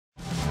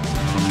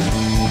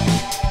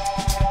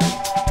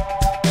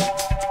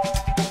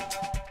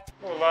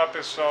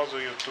pessoal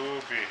do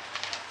YouTube,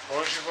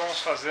 hoje vamos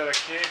fazer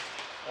aqui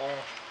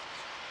um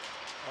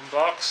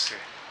unboxing.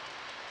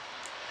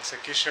 Esse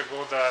aqui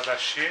chegou da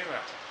China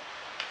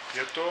e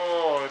eu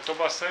tô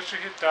bastante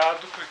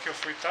irritado porque eu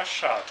fui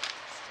taxado.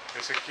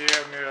 Esse aqui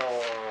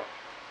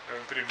é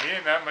eu imprimi,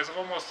 né? Mas eu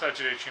vou mostrar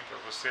direitinho para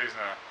vocês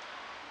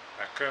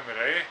na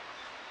câmera aí.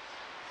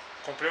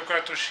 Comprei o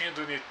cartuchinho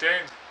do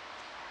Nintendo,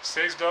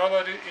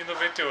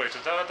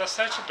 $6,98, dá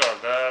 7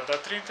 dólares, dá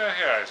 30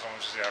 reais,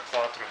 vamos dizer, a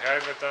 4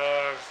 reais vai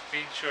dar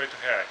 28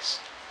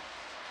 reais.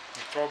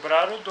 Me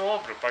cobraram o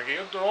dobro, paguei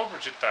o dobro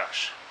de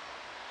taxa.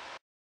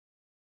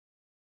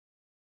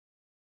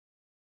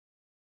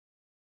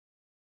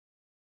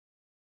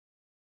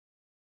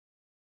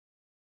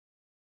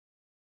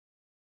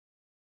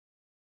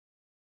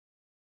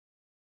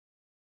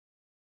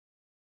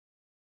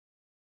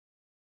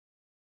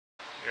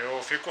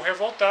 Eu fico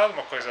revoltado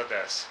uma coisa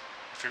dessa.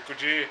 Fico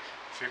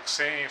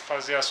sem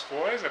fazer as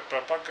coisas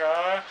para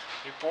pagar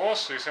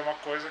imposto. Isso é uma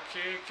coisa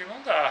que não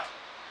dá.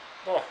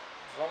 Bom,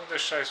 vamos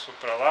deixar isso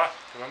para lá.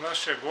 Pelo menos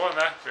chegou,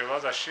 né? Veio lá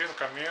da China,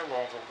 caminho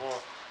longo.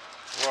 Eu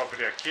vou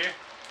abrir aqui.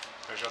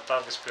 Eu já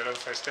estava esperando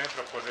faz tempo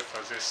para poder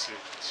fazer esse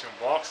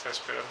unboxing. Estava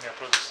esperando minha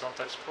produção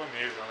estar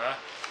disponível, né?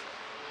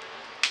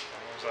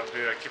 Vamos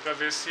abrir aqui para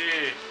ver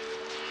se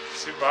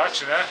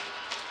bate, né?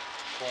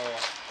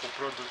 Com o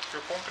produto que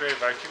eu comprei.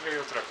 Vai que veio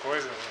outra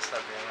coisa, não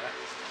saber, né?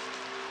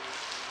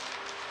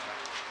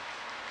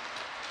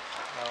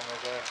 Não,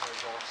 mas é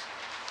revolta.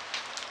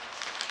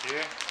 Aqui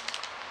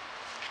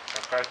é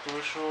o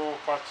cartucho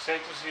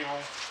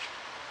 401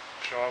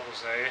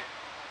 jogos aí,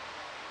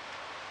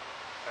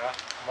 tá?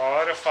 Uma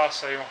hora eu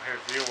faço aí um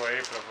review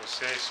aí pra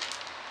vocês.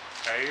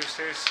 Aí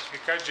vocês,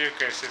 fica a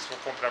dica aí, se vocês for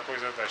comprar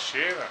coisa da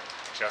China,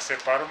 já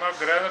separa uma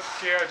grana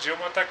porque a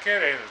Dilma tá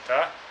querendo,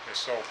 tá? Eu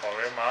sou o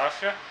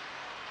Powermafia.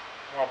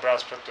 Um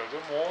abraço para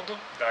todo mundo,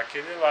 dá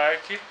aquele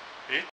like e